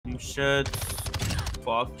shit.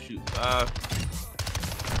 Fuck, shoot back.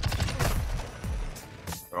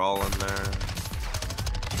 They're all in there.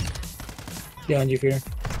 Behind you, Fear.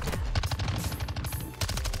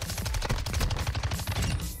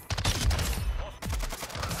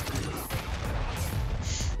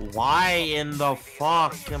 Why in the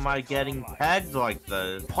fuck am I getting pegged like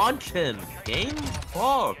this? Punch him, game?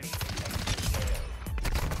 Fuck.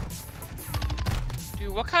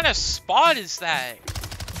 Dude, what kind of spot is that?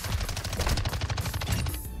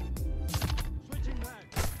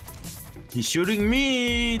 He's shooting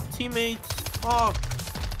me, teammates. Fuck.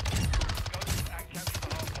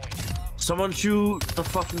 Someone shoot the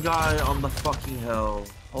fucking guy on the fucking hill.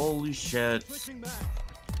 Holy shit.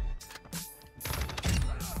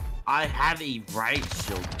 I had a right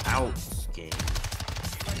shield out this game.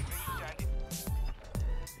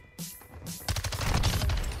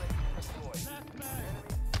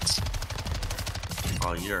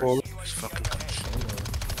 Oh, you're fucking controller.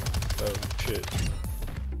 Oh shit.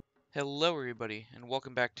 Hello everybody, and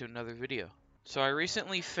welcome back to another video. So I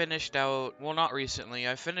recently finished out, well not recently,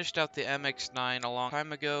 I finished out the MX9 a long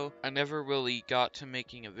time ago. I never really got to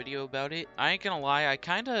making a video about it. I ain't gonna lie, I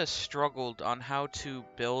kinda struggled on how to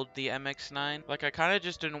build the MX9. Like I kinda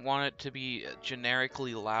just didn't want it to be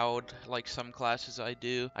generically loud like some classes I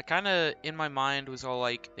do. I kinda, in my mind, was all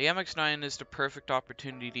like, the MX9 is the perfect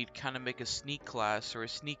opportunity to kinda make a sneak class or a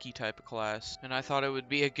sneaky type of class. And I thought it would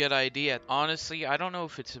be a good idea. Honestly, I don't know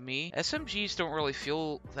if it's me. SMGs don't really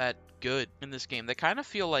feel that good in this game. They kind of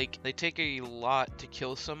feel like they take a lot to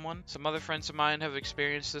kill someone. Some other friends of mine have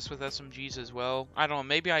experienced this with SMGs as well. I don't know,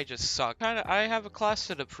 maybe I just suck. I have a class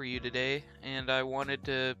setup for you today, and I wanted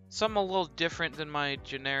to something a little different than my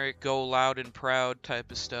generic go loud and proud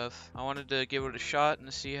type of stuff. I wanted to give it a shot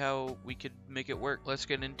and see how we could make it work. Let's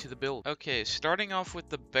get into the build. Okay, starting off with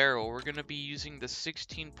the barrel, we're going to be using the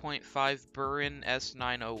 16.5 Burin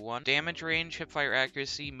S901. Damage range, hipfire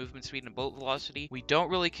accuracy, movement speed, and bullet velocity. We don't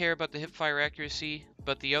really care about the hipfire accuracy,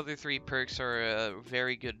 but the other three perks are a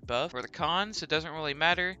very good buff. For the cons, it doesn't really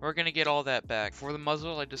matter. We're going to get all that back. For the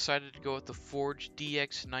muzzle, I decided to go with the Forge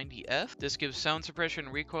DX90F. This gives sound suppression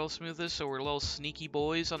and recoil smoothness, so we're little sneaky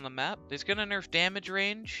boys on the map. It's going to nerf damage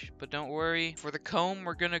range, but don't worry. For the comb,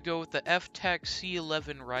 we're going to go with the F-Tac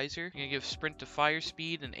C11 Riser. You're going to give sprint to fire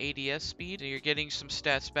speed and ADS speed, so you're getting some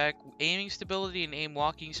stats back. Aiming stability and aim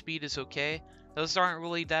walking speed is okay. Those aren't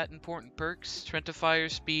really that important perks. Sprint to fire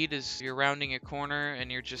speed is you're rounding a corner and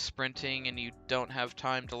you're just sprinting and you don't have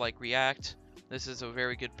time to like react. This is a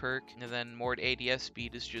very good perk. And then more ADS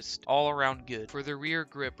speed is just all around good. For the rear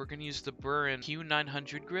grip, we're going to use the Burin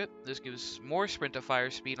Q900 grip. This gives more sprint to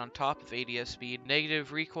fire speed on top of ADS speed. Negative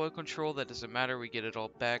recoil control, that doesn't matter, we get it all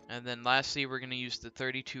back. And then lastly, we're going to use the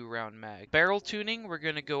 32 round mag. Barrel tuning, we're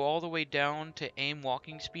going to go all the way down to aim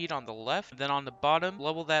walking speed on the left. Then on the bottom,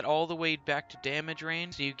 level that all the way back to damage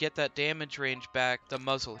range. So you get that damage range back, the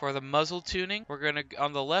muzzle. For the muzzle tuning, we're going to,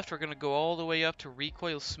 on the left, we're going to go all the way up to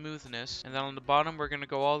recoil smoothness. And then on the bottom, we're going to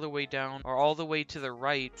go all the way down or all the way to the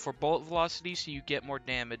right for bullet velocity, so you get more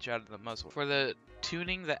damage out of the muzzle. For the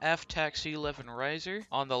tuning, the F-Tac C11 Riser,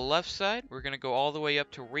 on the left side, we're going to go all the way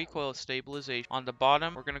up to recoil stabilization. On the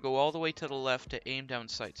bottom, we're going to go all the way to the left to aim down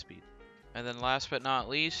sight speed. And then last but not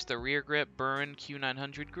least, the rear grip, Burin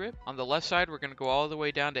Q900 grip. On the left side, we're going to go all the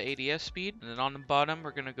way down to ADS speed. And then on the bottom,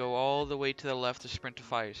 we're going to go all the way to the left to sprint to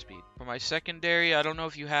fire speed. For my secondary, I don't know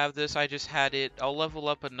if you have this. I just had it. I'll level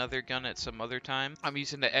up another gun at some other time. I'm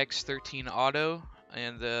using the X13 Auto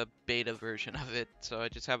and the beta version of it, so I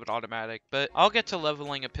just have it automatic. But I'll get to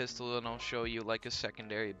leveling a pistol and I'll show you like a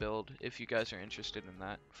secondary build if you guys are interested in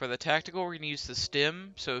that. For the tactical, we're gonna use the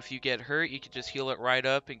stim, so if you get hurt you can just heal it right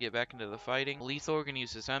up and get back into the fighting. Lethal, we're gonna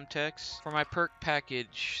use this MTEX. For my perk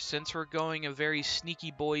package, since we're going a very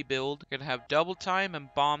sneaky boy build, we're gonna have double time and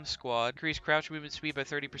bomb squad. Increase crouch movement speed by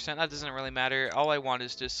 30%. That doesn't really matter. All I want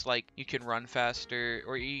is just like you can run faster,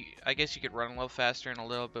 or I guess you could run a little faster and a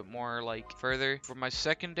little bit more like further. For my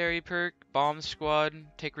secondary perk, bomb squad,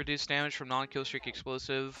 take reduced damage from non-kill streak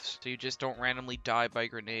explosives, so you just don't randomly die by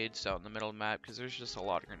grenades out in the middle of the map, because there's just a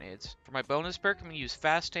lot of grenades. For my bonus perk, I'm going to use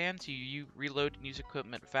fast hand, so you reload and use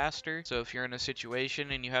equipment faster. So if you're in a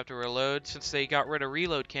situation and you have to reload, since they got rid of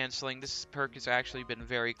reload canceling, this perk has actually been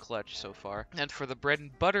very clutch so far. And for the bread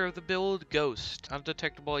and butter of the build, Ghost.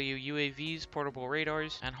 Undetectable UAVs, portable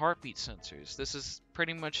radars, and heartbeat sensors. This is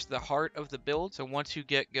pretty much the heart of the build. So once you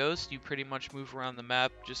get Ghost, you pretty much move around the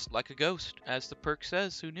map just like a ghost, as the perk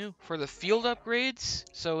says. Who knew? For the field upgrades,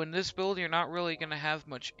 so in this build, you're not really going to have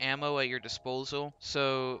much ammo at your disposal.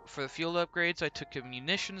 So for the field upgrades, I took a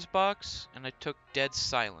munitions box and I took Dead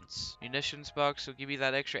Silence. Munitions box will give you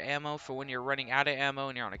that extra ammo for when you're running out of ammo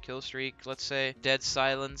and you're on a kill streak. Let's say Dead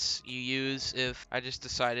Silence you use if I just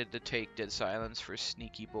decided to take Dead Silence for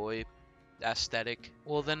Sneaky Boy aesthetic.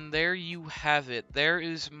 Well, then there you have it. There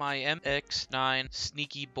is my MX9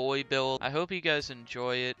 Sneaky Boy build. I hope you guys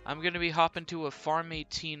enjoy it. I'm going to be hopping to a Farm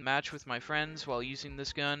 18 match with my friends while using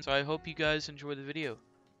this gun, so I hope you guys enjoy the video.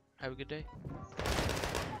 Have a good day.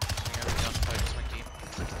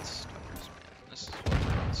 This is what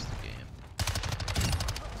runs the game.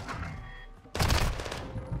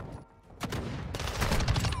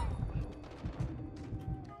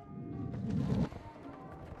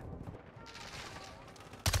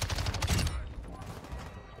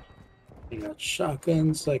 They got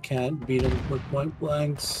shotguns. I can't beat them with point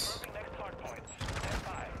blanks.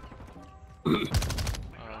 Oh,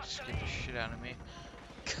 scared the shit out of me.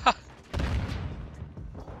 God.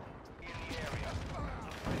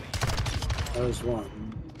 That was one.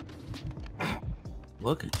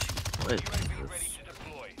 Look at you. What is this?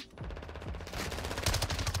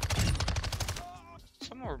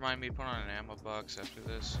 Someone remind me to put on an ammo box after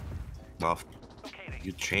this. Well,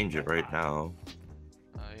 you change it right now.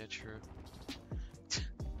 Yeah, true.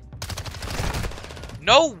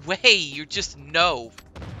 No way! You just know.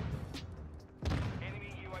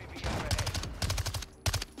 Enemy UAV overhead.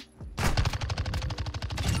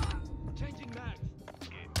 Changing mag.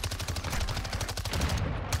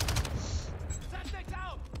 Suspect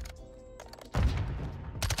out.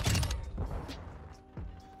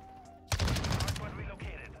 Hardpoint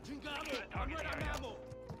relocated. Secure the target area.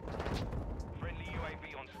 Friendly UAV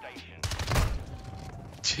on station.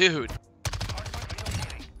 Dude.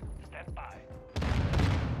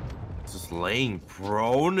 Just laying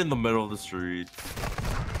prone in the middle of the street.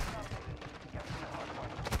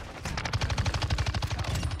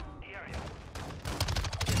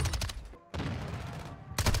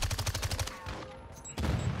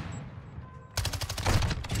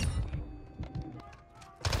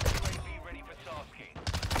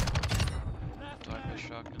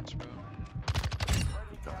 Shotguns, bro.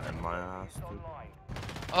 Got in my ass, dude.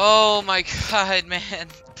 Oh my god, man.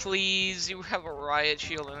 Please, you have a riot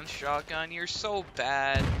shield and a shotgun. You're so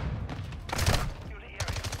bad.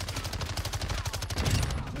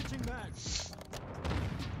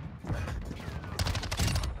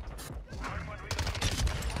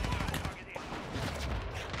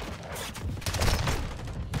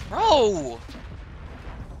 Bro!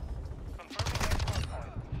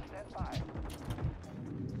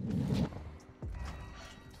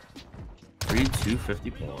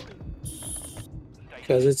 250 points.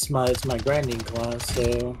 Because it's my grinding class,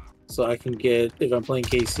 so I can get, if I'm playing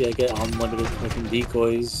KC, I get unlimited fucking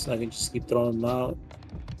decoys. I can just keep throwing them out.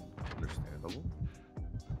 Understandable.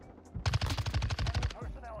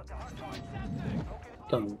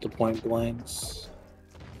 Done with the point blanks.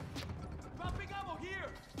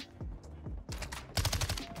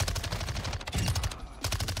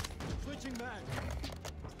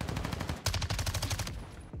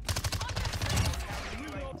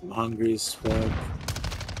 I'm hungry as fuck.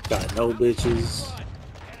 Got no bitches.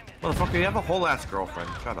 Motherfucker, you have a whole ass girlfriend.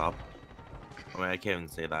 Shut up. I mean, I can't even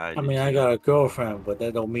say that. I mean, I got a girlfriend, but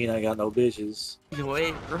that don't mean I got no bitches.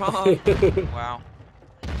 Wait, wrong. Wow.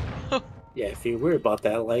 Yeah, if you're weird about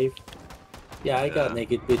that life. Yeah, I got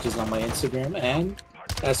naked bitches on my Instagram, and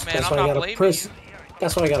that's why I got a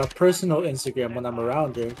That's why I got a personal Instagram when I'm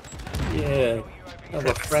around her. Yeah,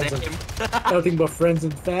 nothing but friends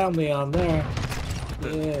and family on there.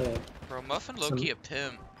 Yeah. Bro, Muffin low-key a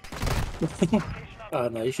pimp.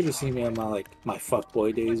 No, you should have seen me on my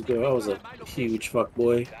fuckboy days, bro. I was a huge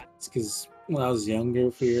fuckboy. It's because when I was younger,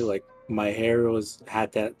 like my hair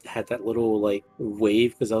had that little like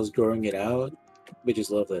wave because I was growing it out. Bitches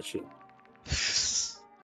love that shit.